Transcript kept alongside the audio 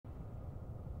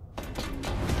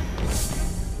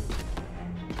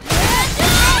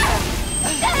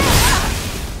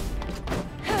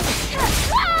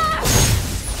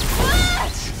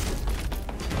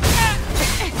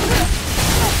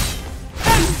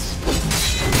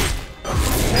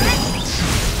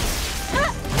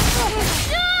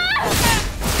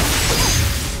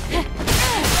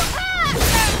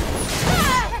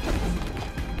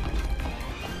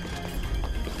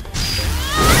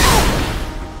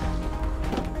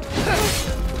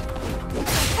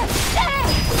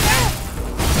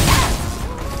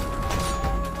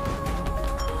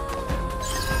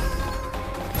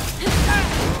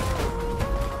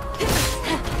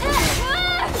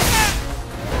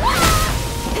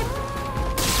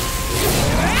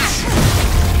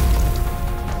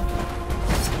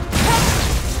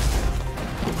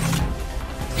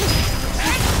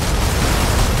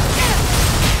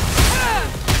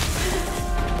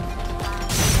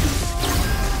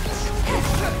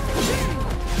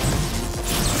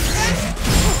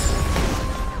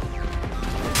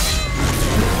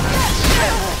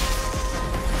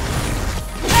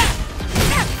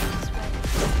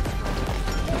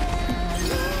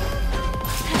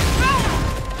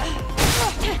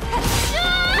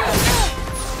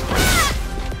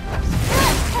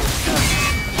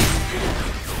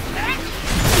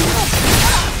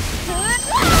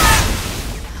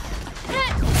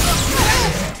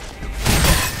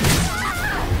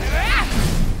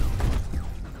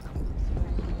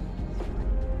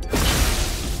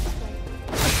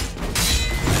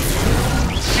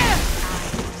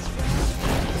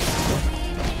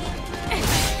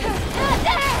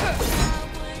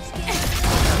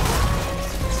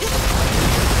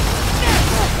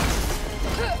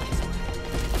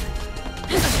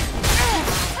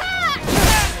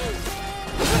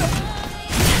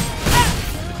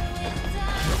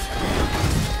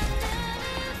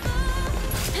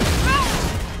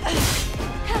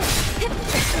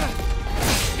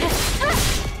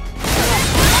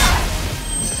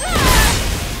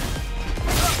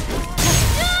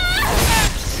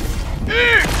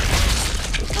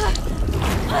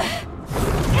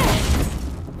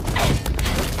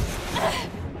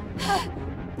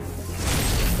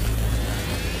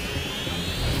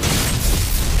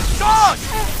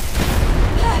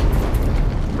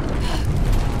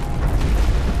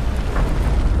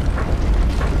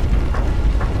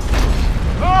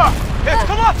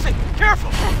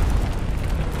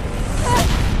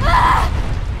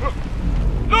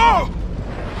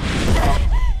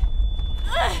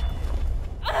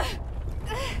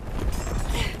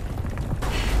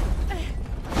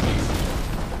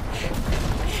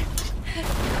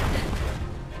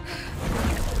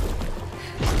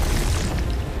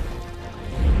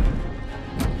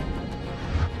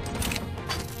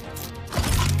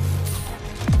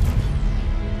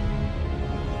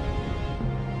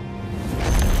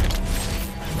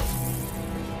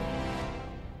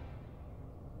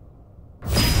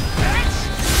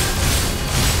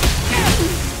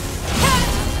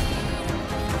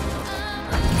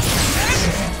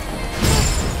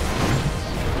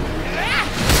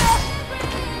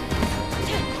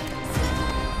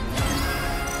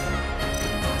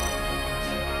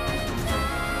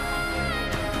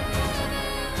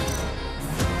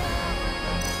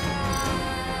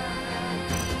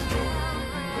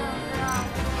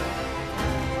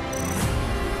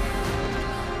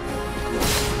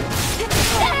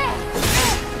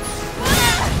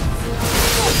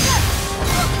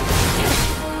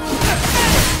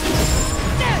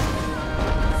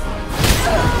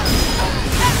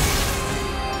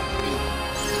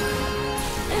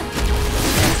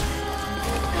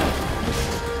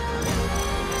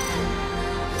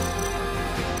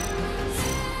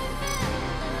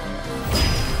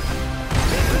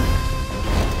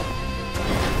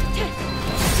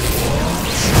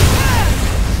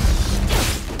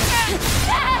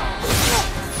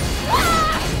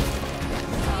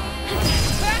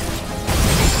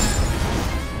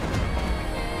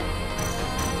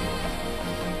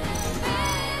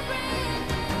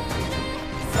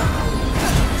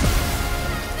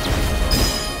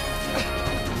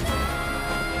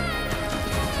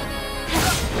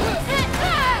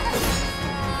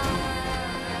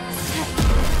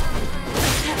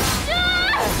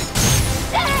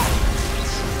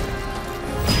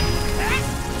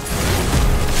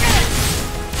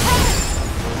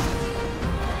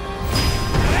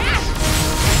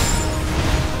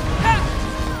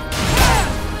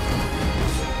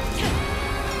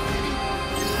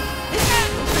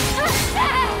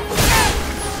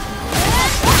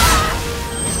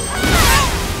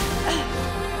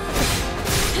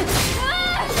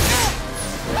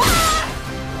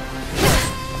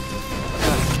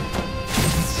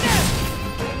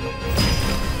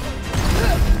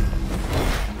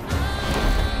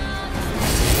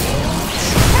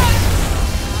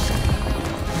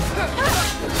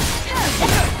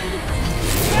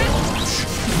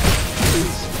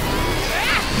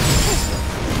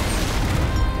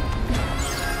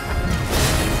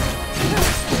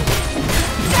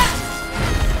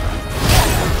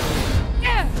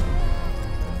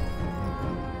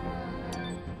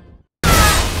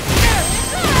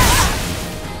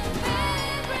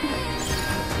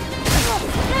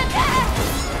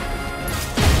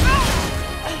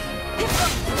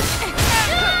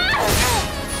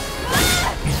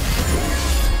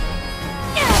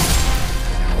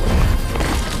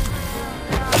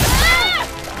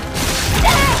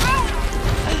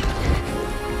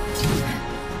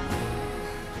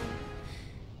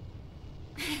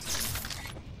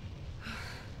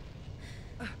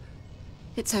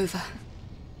It's over.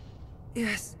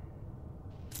 Yes.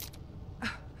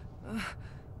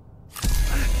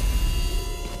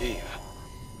 Eve.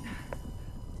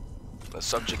 The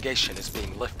subjugation is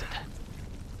being lifted.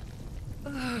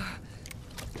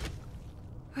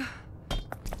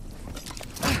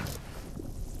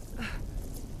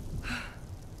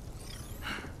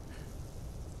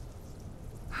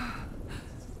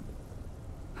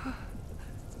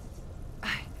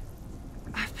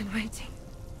 I've been waiting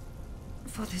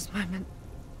for this moment.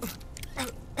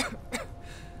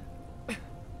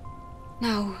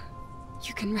 Now,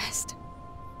 you can rest.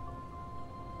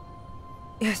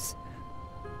 Yes.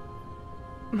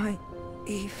 My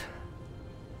Eve.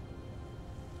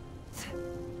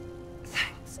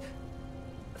 Thanks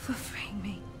for freeing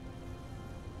me.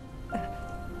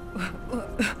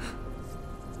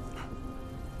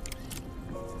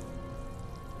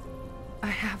 I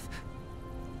have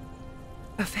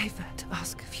a favor to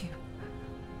ask of you.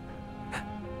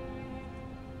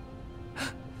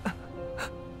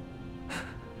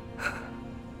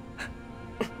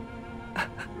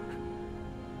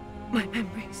 My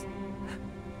memories.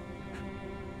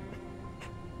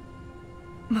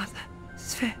 Mother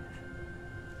Sphere.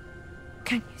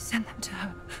 Can you send them to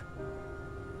her?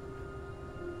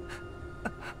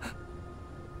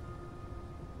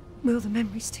 Will the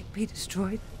memory stick be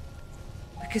destroyed?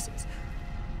 Because it's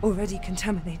already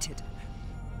contaminated.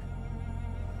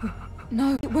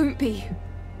 No, it won't be.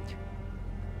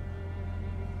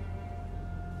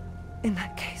 In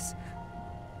that case,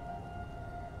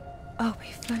 I'll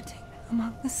be floating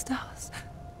among the stars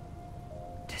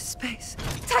to space.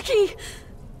 Taki!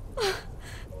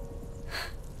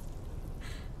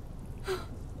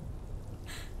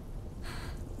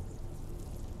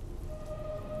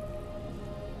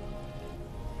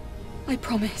 I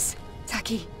promise,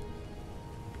 Taki.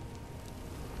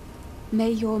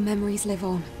 May your memories live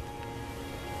on.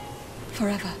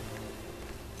 Forever.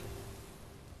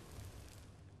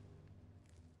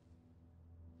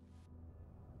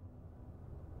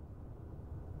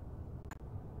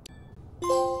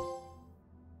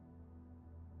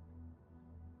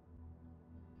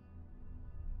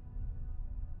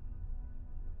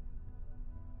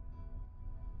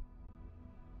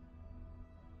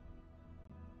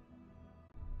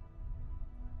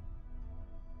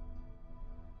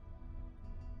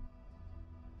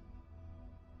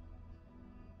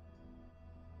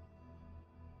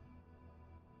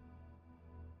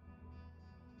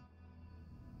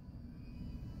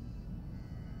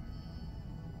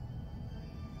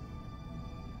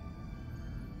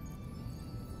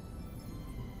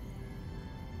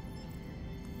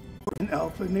 An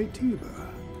Alpha Naytiba.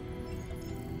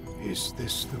 Is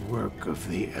this the work of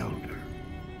the Elder?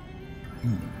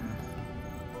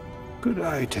 Could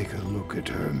I take a look at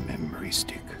her memory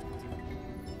stick?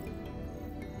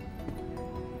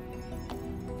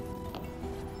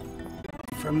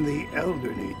 From the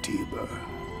Elder Naytiba,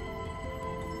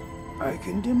 I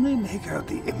can dimly make out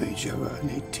the image of a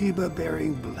Naytiba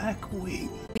bearing black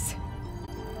wings.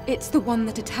 It's the one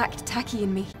that attacked Taki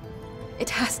and me.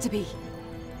 It has to be.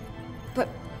 But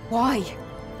why?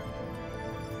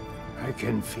 I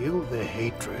can feel the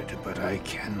hatred, but I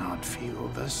cannot feel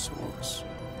the source.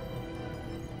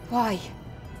 Why?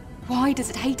 Why does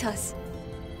it hate us?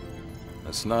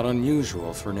 That's not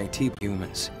unusual for Naytiba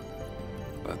humans.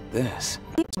 But this...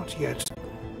 Not yet.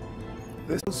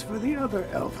 This is for the other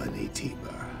Alpha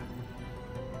Naytiba.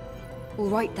 All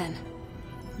right then.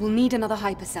 We'll need another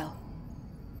hypercell.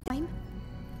 Time?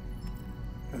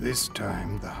 This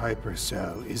time, the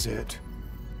hypercell is at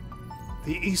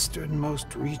the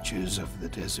easternmost reaches of the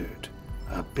desert,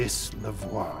 Abyss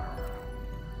Lavoir.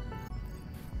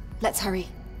 Let's hurry.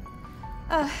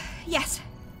 Yes.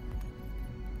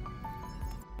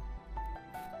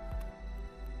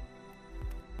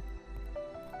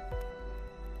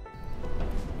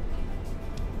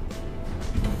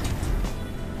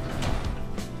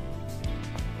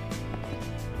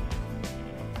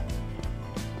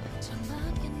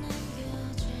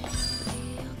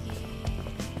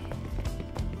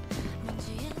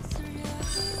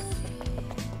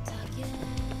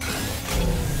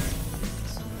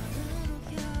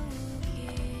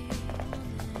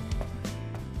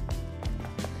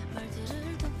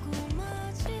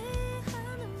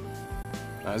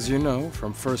 As you know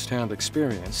from first-hand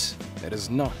experience, it is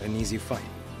not an easy fight.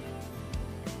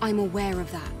 I'm aware of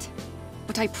that.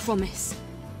 But I promise,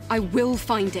 I will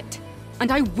find it. And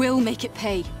I will make it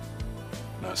pay.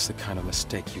 That's the kind of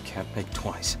mistake you can't make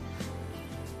twice.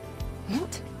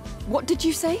 What? What did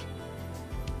you say?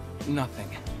 Nothing.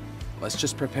 Let's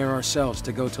just prepare ourselves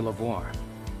to go to Lavoir.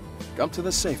 Come to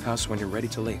the safe house when you're ready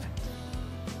to leave.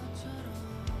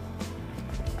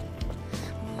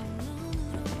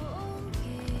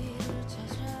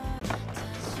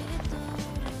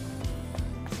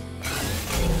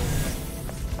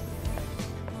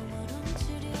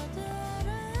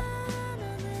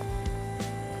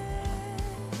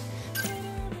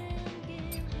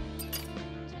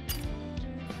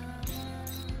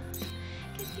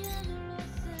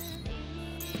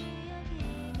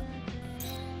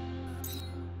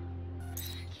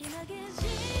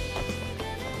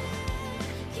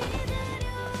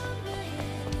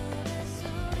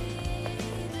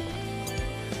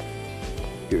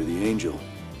 You're the angel.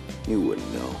 You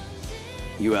wouldn't know.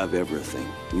 You have everything.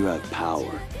 You have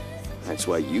power. That's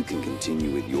why you can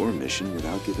continue with your mission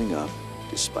without giving up,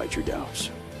 despite your doubts.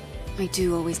 I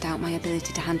do always doubt my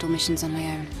ability to handle missions on my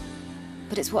own.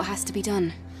 But it's what has to be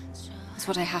done. It's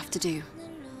what I have to do.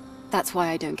 That's why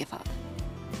I don't give up.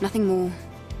 Nothing more,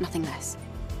 nothing less.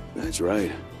 That's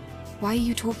right. Why are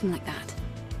you talking like that?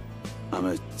 I'm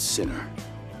a sinner.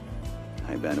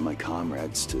 I abandoned my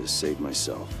comrades to save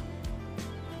myself.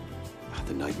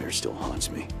 The nightmare still haunts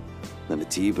me. The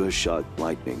Naytiba shot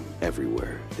lightning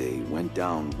everywhere. They went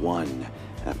down one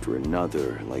after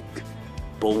another, like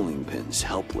bowling pins,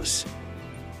 helpless.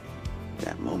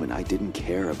 That moment, I didn't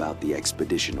care about the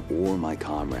expedition or my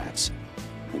comrades.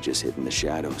 I just hid in the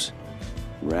shadows.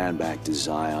 Ran back to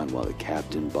Xion while the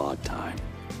captain bought time.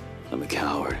 I'm a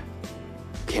coward.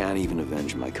 Can't even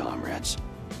avenge my comrades.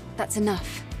 That's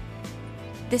enough.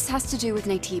 This has to do with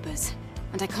Naytibas,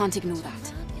 and I can't ignore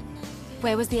that.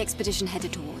 Where was the expedition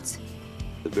headed towards?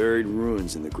 The buried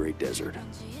ruins in the Great Desert.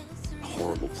 A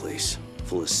horrible place,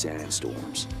 full of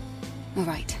sandstorms. All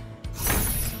right.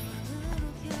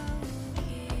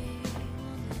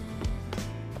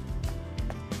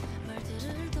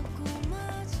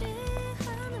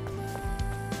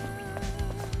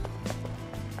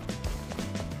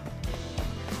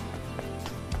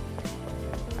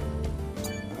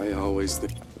 I always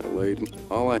think I laid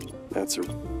that's a...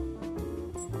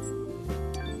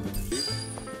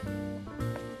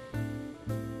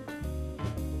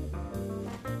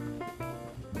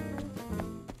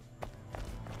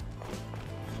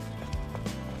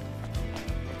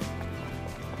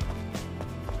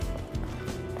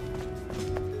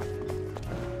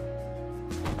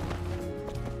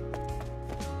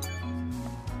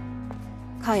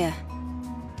 Kaya.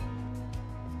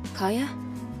 Kaya?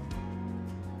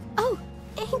 Oh,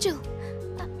 Angel!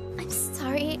 I'm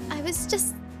sorry, I was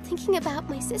just thinking about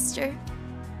my sister.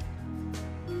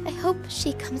 I hope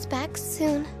she comes back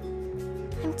soon.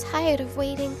 I'm tired of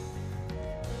waiting.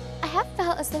 I have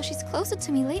felt as though she's closer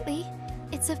to me lately.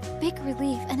 It's a big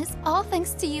relief, and it's all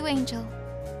thanks to you, Angel.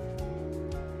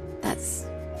 That's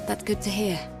good to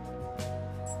hear.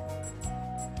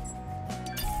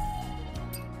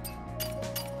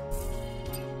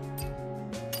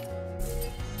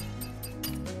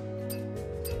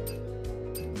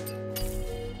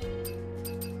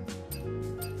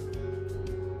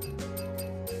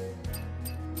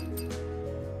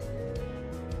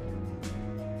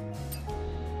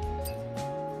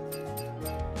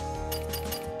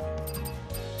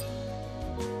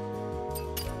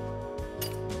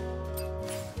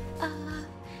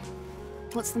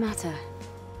 What's the matter?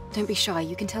 Don't be shy,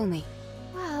 you can tell me.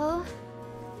 Well,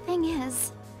 thing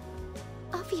is,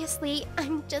 obviously,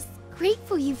 I'm just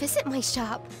grateful you visit my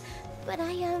shop. But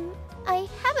I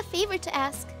have a favor to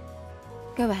ask.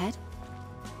 Go ahead.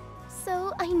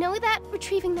 So, I know that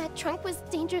retrieving that trunk was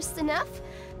dangerous enough,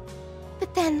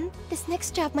 but then this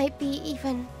next job might be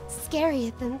even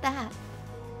scarier than that.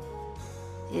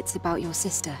 It's about your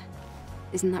sister,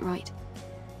 isn't that right?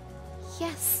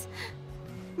 Yes.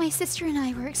 My sister and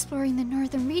I were exploring the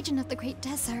northern region of the Great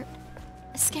Desert.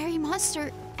 A scary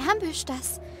monster ambushed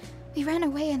us. We ran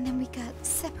away and then we got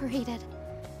separated.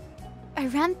 I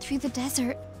ran through the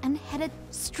desert and headed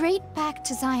straight back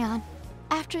to Xion.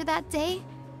 After that day,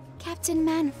 Captain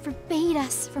Man forbade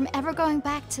us from ever going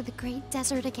back to the Great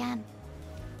Desert again.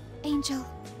 Angel,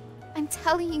 I'm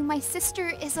telling you, my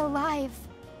sister is alive.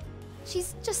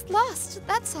 She's just lost,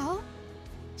 that's all.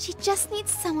 She just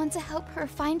needs someone to help her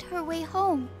find her way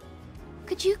home.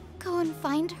 Could you go and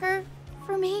find her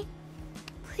for me?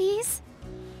 Please?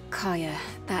 Kaya,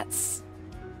 that's...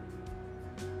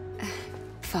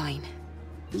 fine.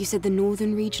 You said the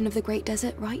northern region of the Great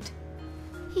Desert, right?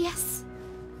 Yes,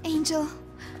 Angel.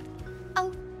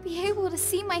 I'll be able to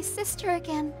see my sister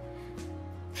again.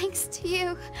 Thanks to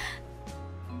you.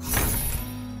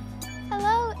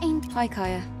 Hello, Angel. Hi,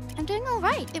 Kaya. I'm doing all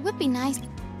right. It would be nice.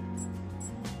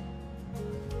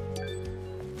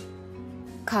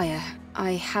 Kaya,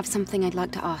 I have something I'd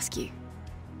like to ask you.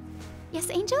 Yes,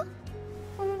 Angel?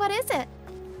 What is it?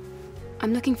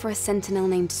 I'm looking for a sentinel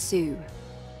named Sue.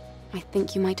 I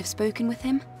think you might have spoken with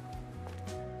him.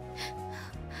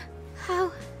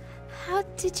 How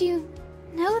did you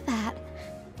know that?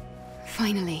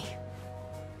 Finally.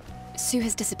 Sue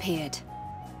has disappeared.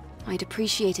 I'd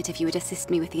appreciate it if you would assist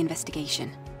me with the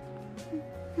investigation.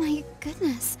 My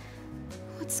goodness.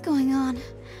 What's going on?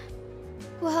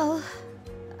 Well,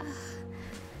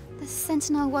 the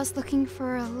Sentinel was looking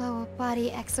for a lower body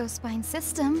exospine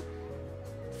system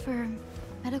for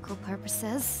medical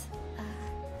purposes.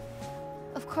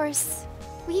 Of course,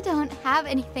 we don't have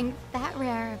anything that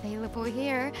rare available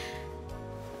here.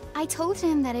 I told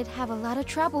him that he'd have a lot of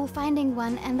trouble finding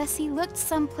one unless he looked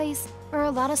someplace where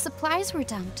a lot of supplies were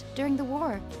dumped during the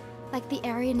war, like the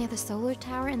area near the solar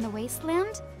tower in the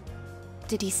wasteland.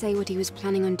 Did he say what he was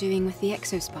planning on doing with the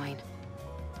exospine?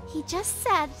 He just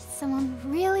said someone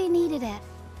really needed it.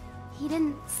 He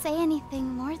didn't say anything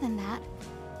more than that.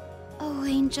 Oh,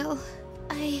 Angel,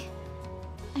 I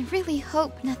really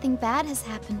hope nothing bad has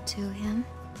happened to him.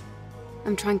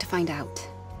 I'm trying to find out.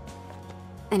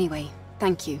 Anyway,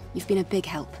 Thank you. You've been a big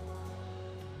help.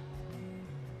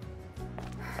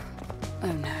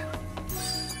 Oh no.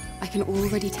 I can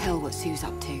already tell what Sue's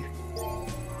up to.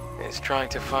 He's trying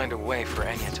to find a way for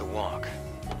Enya to walk.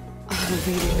 I have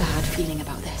a really bad feeling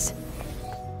about this.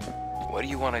 What do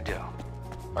you want to do?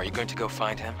 Are you going to go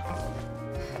find him?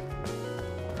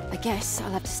 I guess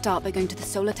I'll have to start by going to the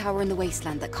solar tower in the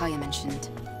wasteland that Kaya mentioned.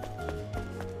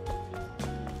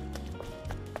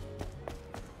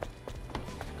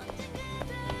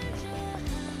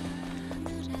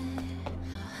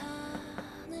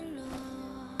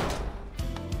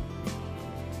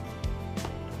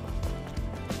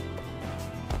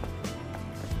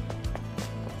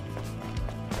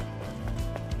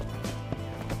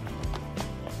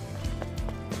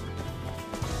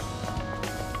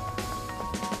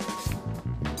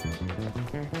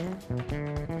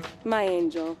 My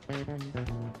angel.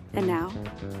 And now,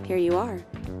 here you are.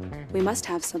 We must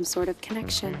have some sort of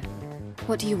connection.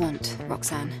 What do you want,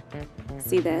 Roxanne?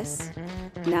 See this?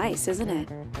 Nice, isn't it?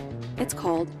 It's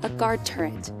called a guard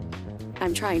turret.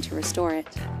 I'm trying to restore it.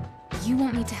 You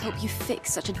want me to help you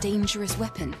fix such a dangerous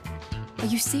weapon? Are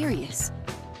you serious?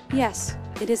 Yes,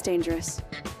 it is dangerous.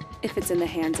 If it's in the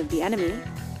hands of the enemy.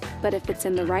 But if it's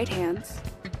in the right hands,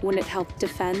 wouldn't it help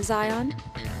defend Xion?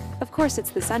 Of course, it's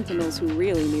the Sentinels who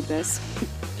really need this.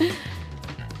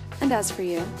 And as for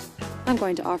you, I'm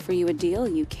going to offer you a deal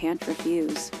you can't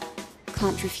refuse.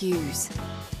 Can't refuse.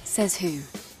 Says who?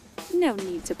 No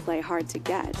need to play hard to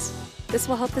get. This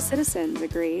will help the citizens,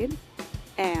 agreed?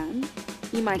 And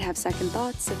you might have second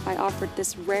thoughts if I offered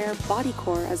this rare body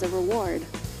core as a reward.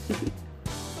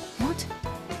 What?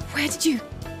 Where did you...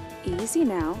 Easy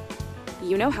now.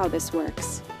 You know how this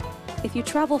works. If you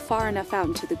travel far enough out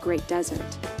into the Great Desert,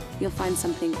 you'll find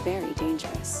something very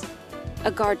dangerous. A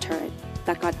guard turret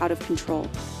that got out of control.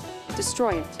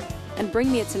 Destroy it, and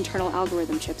bring me its internal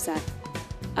algorithm chipset.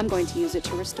 I'm going to use it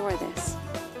to restore this.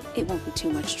 It won't be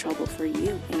too much trouble for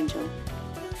you, Angel.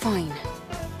 Fine.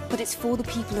 But it's for the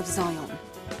people of Xion.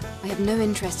 I have no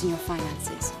interest in your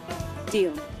finances.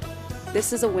 Deal.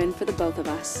 This is a win for the both of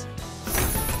us.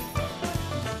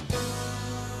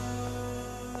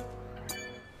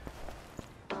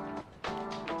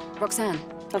 Roxanne.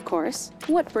 Of course.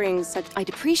 What brings such... I'd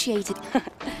appreciate it.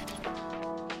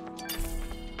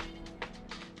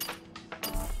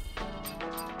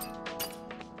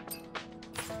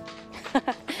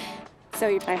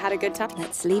 So I had a good time?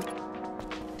 Let's leave.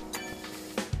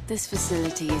 This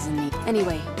facility is in need.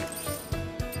 Anyway.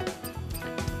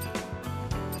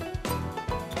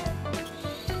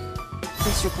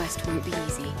 This request won't be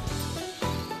easy.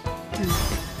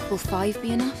 Will 5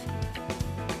 be enough?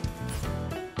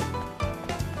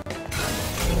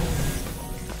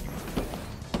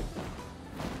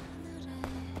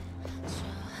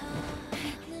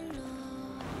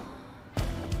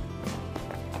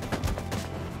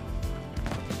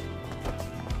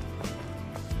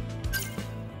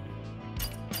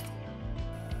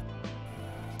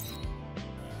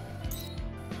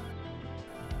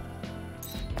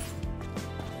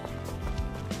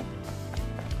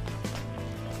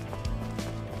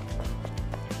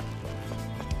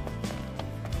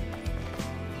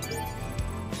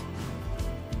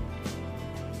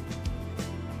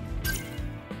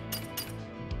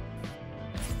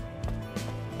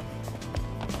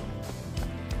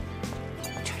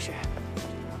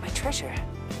 Treasure.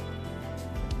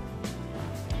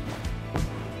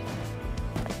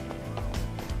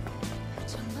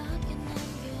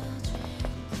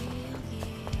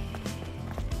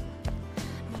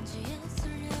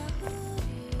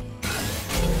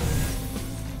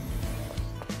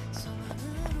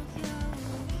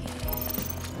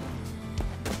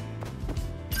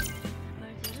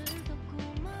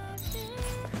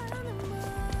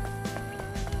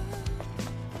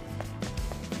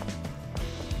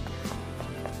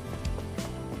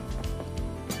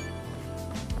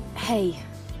 Hey,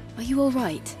 are you all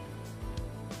right?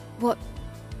 What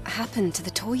happened to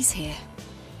the toys here?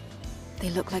 They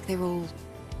look like they're all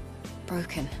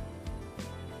broken.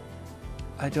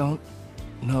 I don't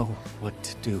know what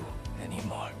to do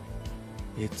anymore.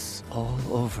 It's all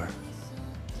over.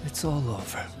 It's all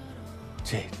over.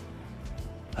 Jade,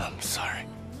 I'm sorry.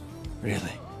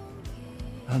 Really.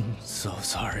 I'm so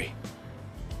sorry.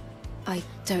 I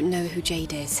don't know who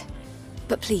Jade is,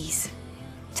 but please,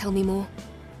 tell me more.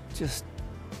 Just...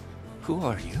 who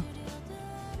are you?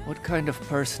 What kind of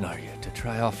person are you to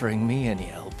try offering me any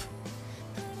help?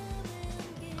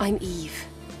 I'm Eve,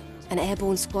 an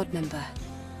airborne squad member.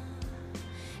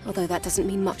 Although that doesn't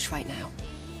mean much right now.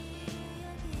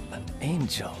 An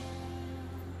angel?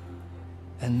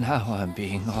 And now I'm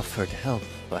being offered help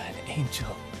by an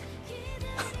angel.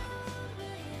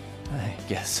 I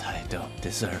guess I don't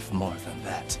deserve more than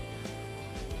that.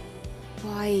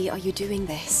 Why are you doing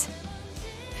this?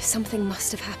 Something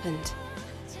must have happened.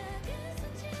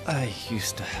 I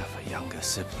used to have a younger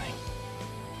sibling.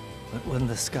 But when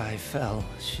the sky fell,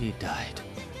 she died.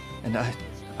 And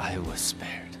I was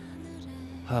spared.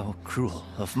 How cruel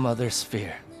of Mother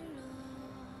Sphere.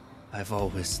 I've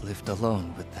always lived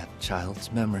alone with that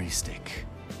child's memory stick.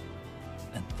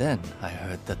 And then I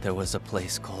heard that there was a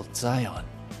place called Xion.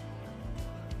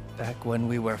 Back when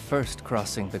we were first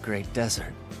crossing the Great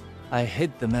Desert, I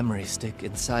hid the memory stick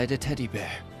inside a teddy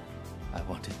bear. I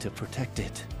wanted to protect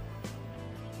it.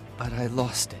 But I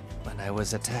lost it when I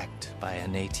was attacked by a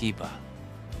Naytiba.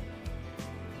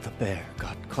 The bear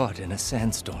got caught in a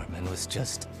sandstorm and was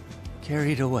just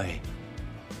carried away.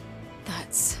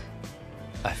 That's...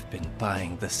 I've been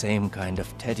buying the same kind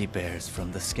of teddy bears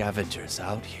from the scavengers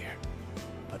out here,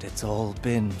 but it's all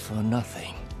been for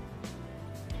nothing.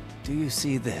 Do you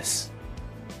see this?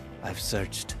 I've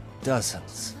searched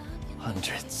dozens,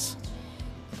 hundreds,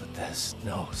 but there's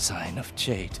no sign of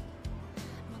Jade.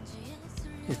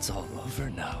 It's all over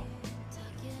now.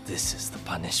 This is the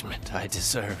punishment I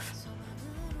deserve.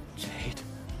 Jade,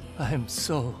 I'm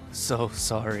so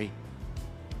sorry.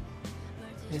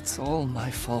 It's all my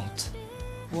fault.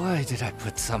 Why did I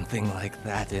put something like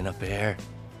that in a bear?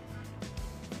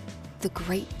 The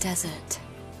Great Desert.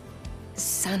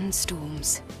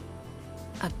 Sandstorms.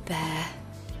 A bear.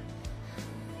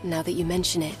 Now that you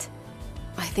mention it,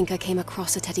 I think I came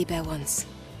across a teddy bear once.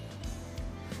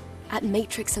 At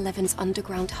Matrix 11's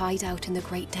underground hideout in the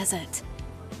Great Desert.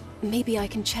 Maybe I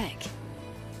can check,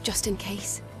 just in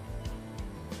case.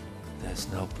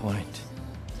 There's no point.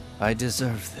 I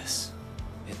deserve this.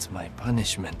 It's my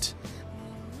punishment.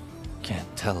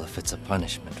 Can't tell if it's a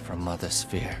punishment from Mother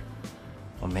Sphere,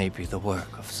 or maybe the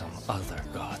work of some other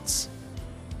gods.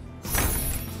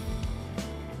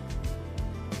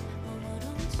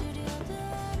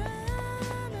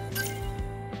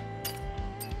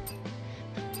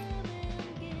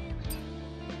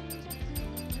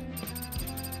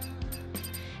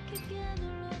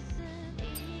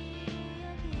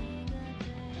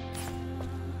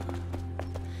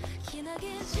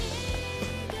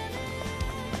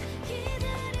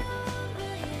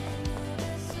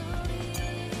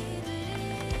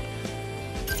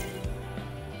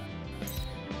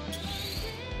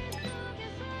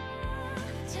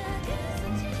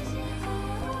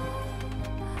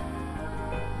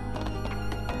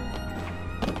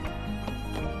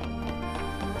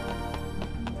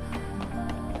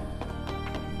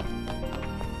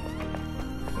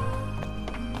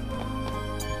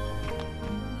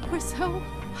 We're so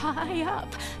high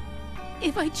up.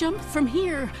 If I jump from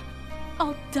here,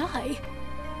 I'll die.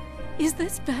 Is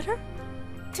this better?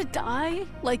 To die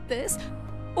like this?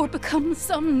 Or become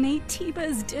some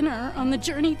Naytiba's dinner on the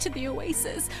journey to the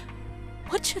oasis?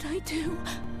 What should I do?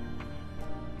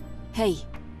 Hey,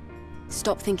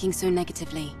 stop thinking so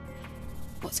negatively.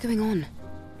 What's going on?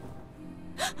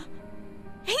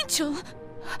 Angel!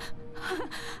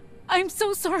 I'm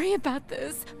so sorry about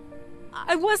this.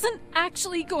 I wasn't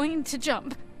actually going to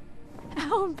jump.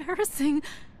 How embarrassing.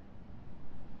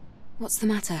 What's the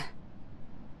matter?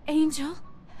 Angel,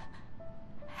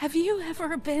 have you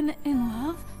ever been in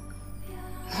love?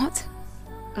 What?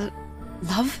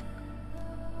 Love?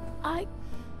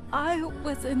 I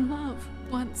was in love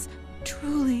once.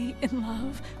 Truly in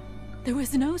love. There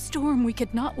was no storm we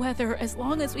could not weather as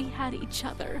long as we had each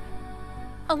other.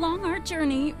 Along our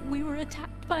journey, we were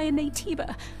attacked by a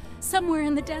Naytiba, somewhere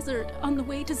in the desert on the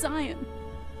way to Xion.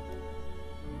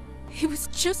 He was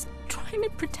just trying to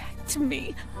protect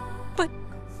me, but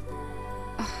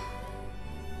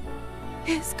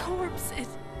his corpse,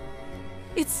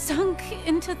 it sunk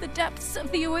into the depths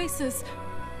of the oasis.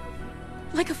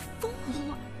 Like a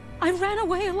fool, I ran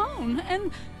away alone,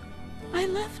 and I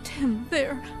left him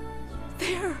there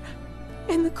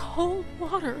in the cold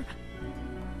water.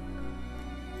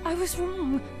 I was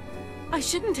wrong. I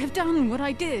shouldn't have done what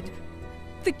I did.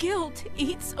 The guilt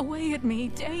eats away at me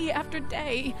day after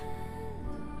day.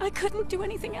 I couldn't do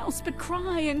anything else but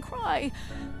cry and cry.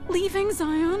 Leaving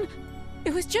Xion,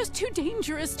 it was just too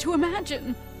dangerous to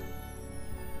imagine.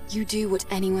 You do what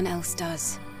anyone else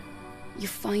does. You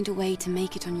find a way to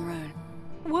make it on your own.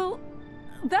 Well,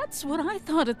 that's what I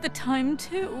thought at the time,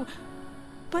 too.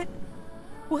 But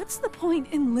what's the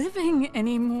point in living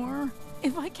anymore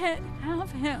if I can't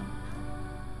have him?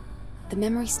 The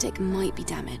memory stick might be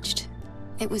damaged.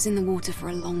 It was in the water for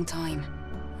a long time.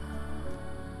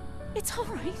 It's all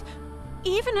right.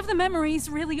 Even if the memories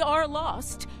really are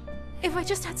lost. If I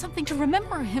just had something to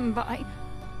remember him by.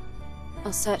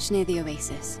 I'll search near the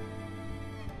oasis.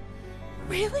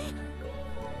 Really?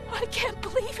 I can't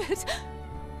believe it.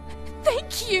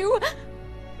 Thank you!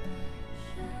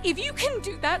 If you can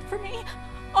do that for me,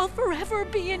 I'll forever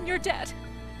be in your debt.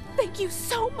 Thank you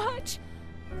so much.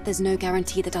 There's no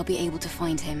guarantee that I'll be able to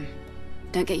find him.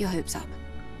 Don't get your hopes up.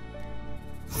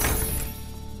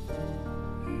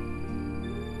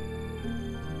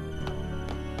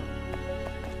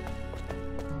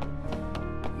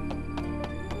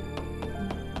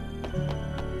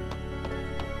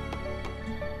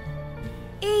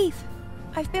 Eve!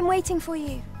 I've been waiting for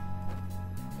you.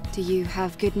 Do you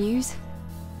have good news?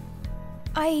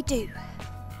 I do.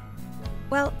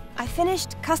 Well, I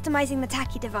finished customizing the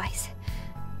Taki device.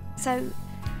 So,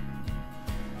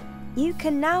 you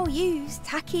can now use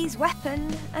Taki's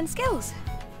weapon and skills.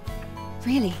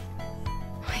 Really?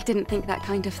 I didn't think that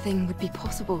kind of thing would be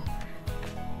possible.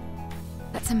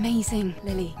 That's amazing,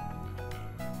 Lily.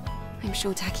 I'm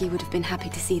sure Taki would have been happy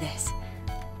to see this.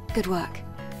 Good work.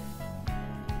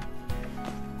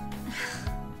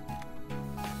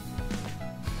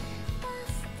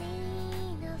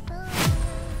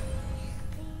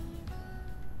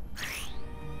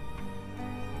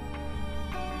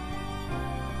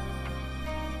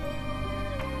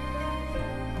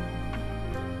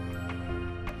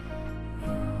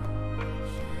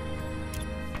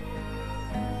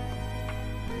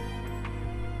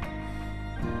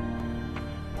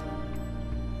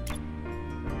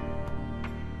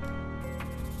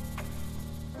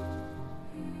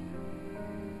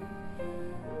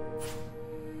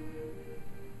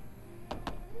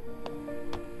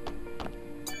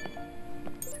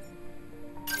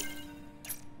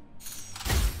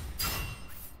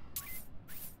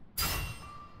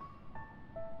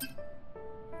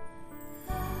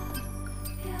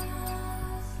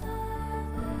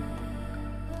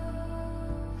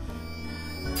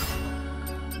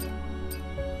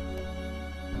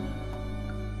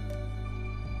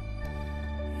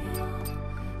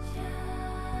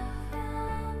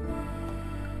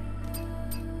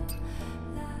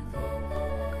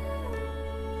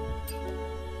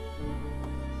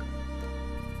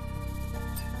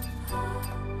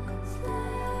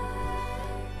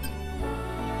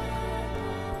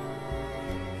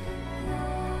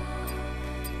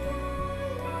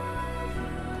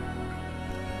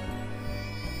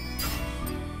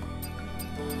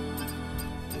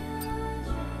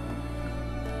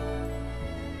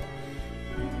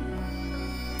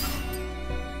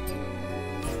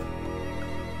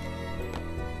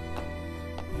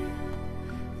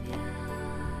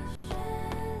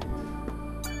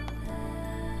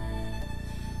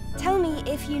 Tell me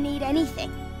if you need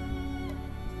anything.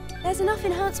 There's enough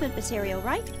enhancement material,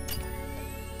 right?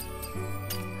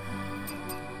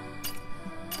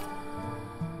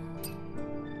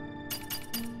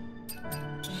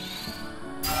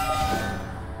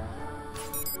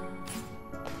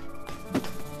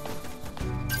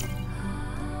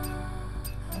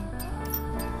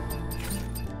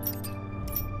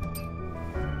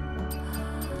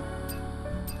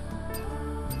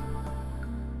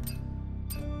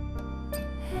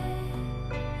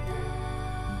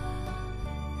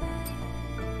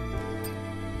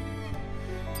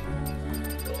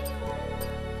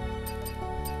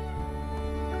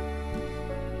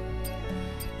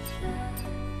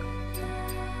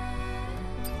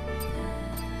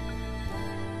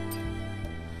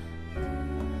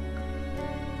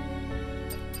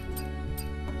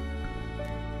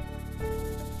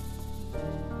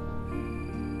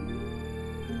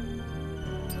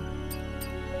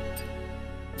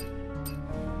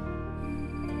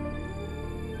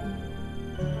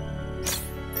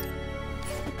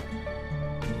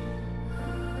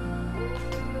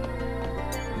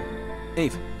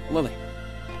 Eve, Lily.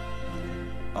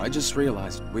 I just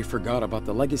realized we forgot about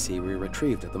the legacy we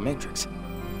retrieved at the Matrix.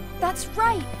 That's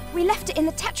right! We left it in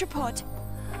the tetrapod.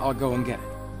 I'll go and get it.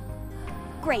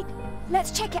 Great. Let's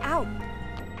check it out.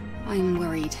 I'm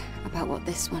worried about what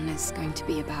this one is going to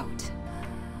be about.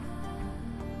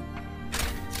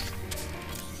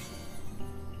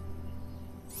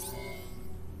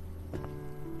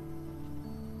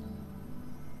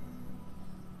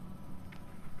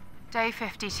 Day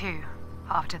 52,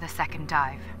 after the second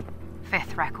dive.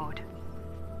 5th record.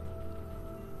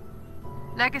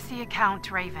 Legacy account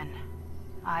Raven.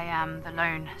 I am the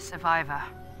lone survivor.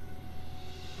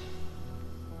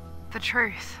 The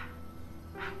truth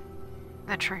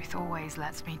always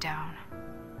lets me down.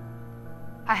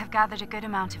 I have gathered a good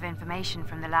amount of information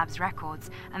from the lab's records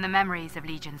and the memories of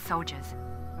Legion soldiers.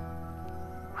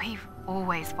 We've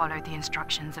always followed the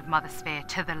instructions of Mother Sphere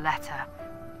to the letter.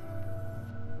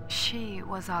 She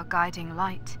was our guiding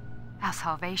light, our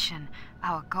salvation,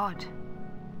 our god.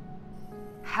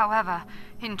 However,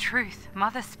 in truth,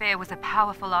 Mother Sphere was a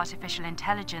powerful artificial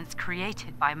intelligence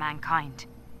created by mankind.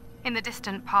 In the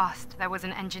distant past, there was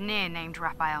an engineer named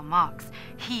Raphael Marx.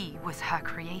 He was her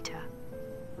creator.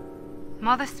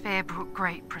 Mother Sphere brought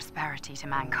great prosperity to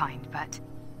mankind, but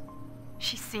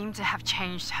she seemed to have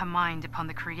changed her mind upon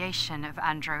the creation of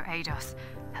Andro Eidos,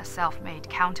 her self-made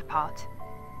counterpart.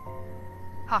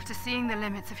 After seeing the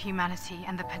limits of humanity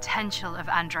and the potential of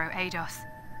Andro Eidos,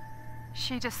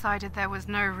 she decided there was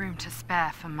no room to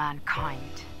spare for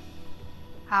mankind.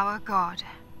 Our god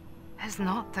is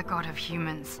not the god of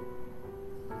humans.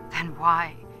 Then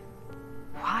why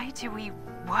do we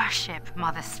worship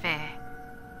Mother Sphere?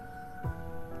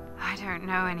 I don't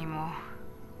know anymore.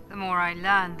 The more I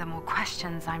learn, the more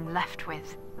questions I'm left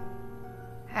with.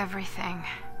 Everything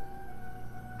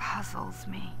puzzles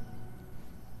me.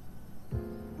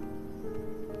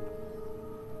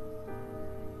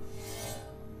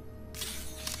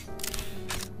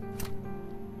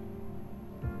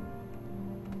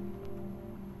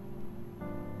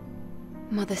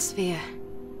 Mother Sphere.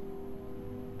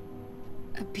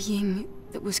 A being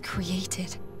that was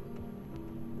created.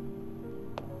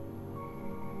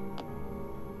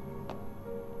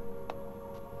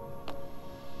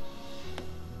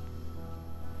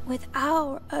 With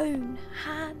our own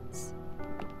hands.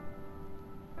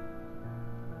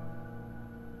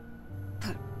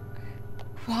 But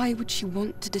why would she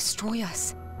want to destroy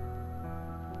us?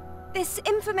 This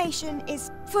information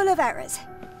is full of errors.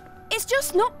 It's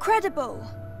just not credible.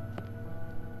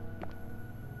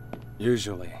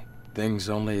 Usually, things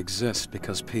only exist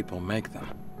because people make them.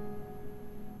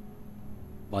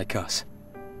 Like us.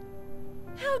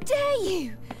 How dare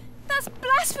you? That's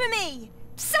blasphemy!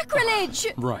 Sacrilege!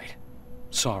 Right.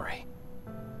 Sorry.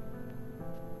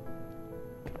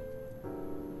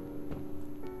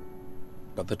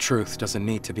 But the truth doesn't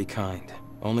need to be kind,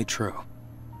 only true.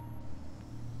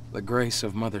 The grace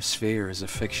of Mother Sphere is a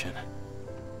fiction.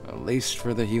 At least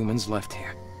for the humans left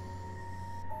here.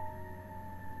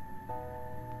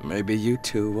 Maybe you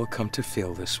too will come to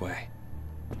feel this way.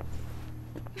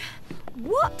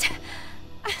 What?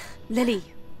 Lily,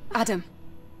 Adam.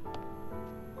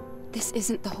 This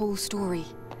isn't the whole story.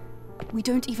 We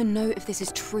don't even know if this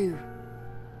is true.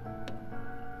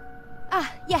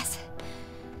 Ah, yes.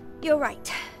 You're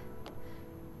right.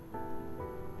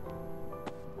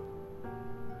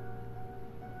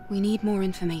 We need more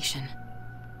information.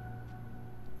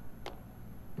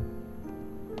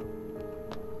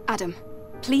 Adam,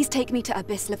 please take me to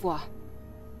Abyss Levois.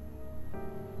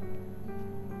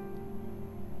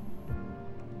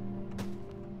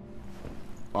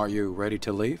 Are you ready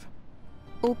to leave?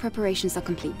 All preparations are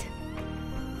complete.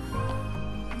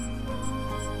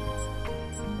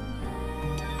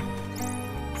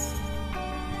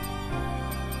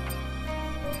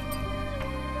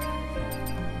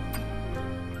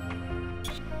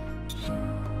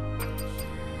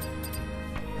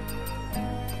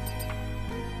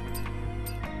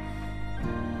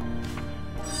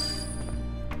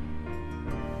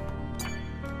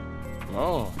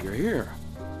 Oh, you're here.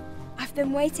 I've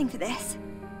been waiting for this.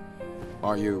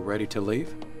 Are you ready to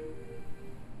leave?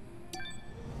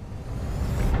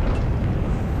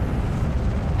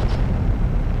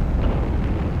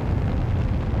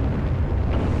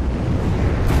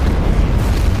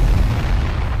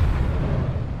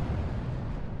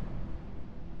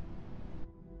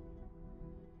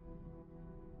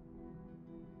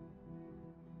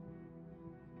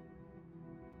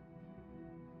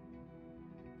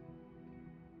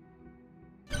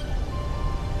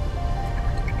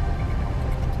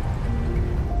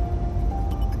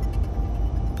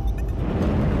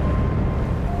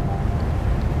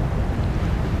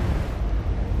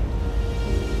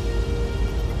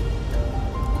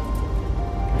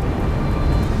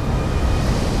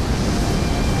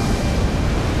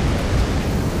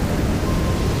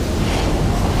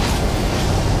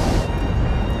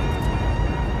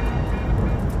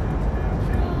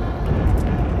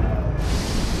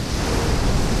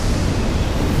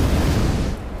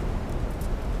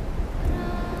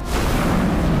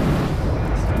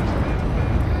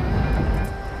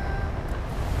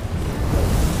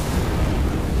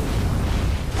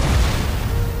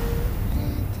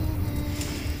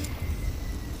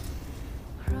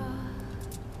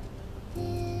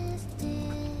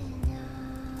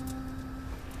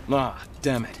 Ah,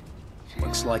 damn it.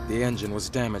 Looks like the engine was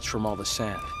damaged from all the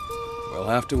sand. We'll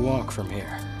have to walk from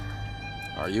here.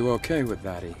 Are you okay with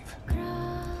that, Eve?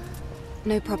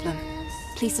 No problem.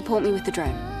 Please support me with the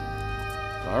drone.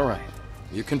 All right.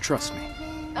 You can trust me.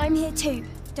 I'm here too.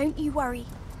 Don't you worry.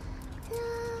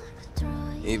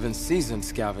 Even seasoned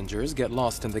scavengers get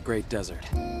lost in the Great Desert.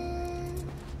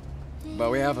 But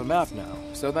we have a map now,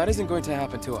 so that isn't going to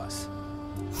happen to us.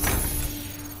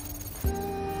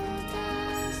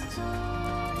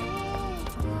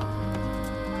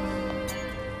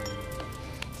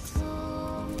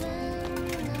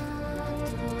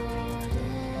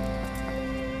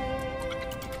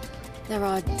 There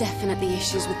are definitely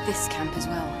issues with this camp as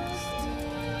well.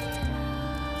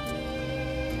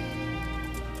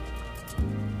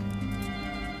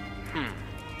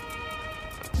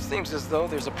 It seems as though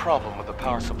there's a problem with the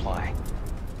power supply.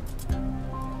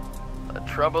 The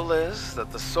trouble is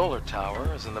that the solar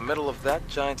tower is in the middle of that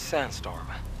giant sandstorm.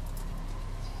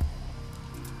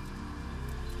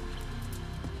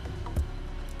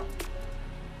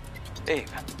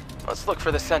 Eve, let's look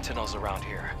for the sentinels around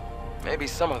here. Maybe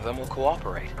some of them will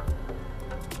cooperate.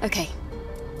 Okay.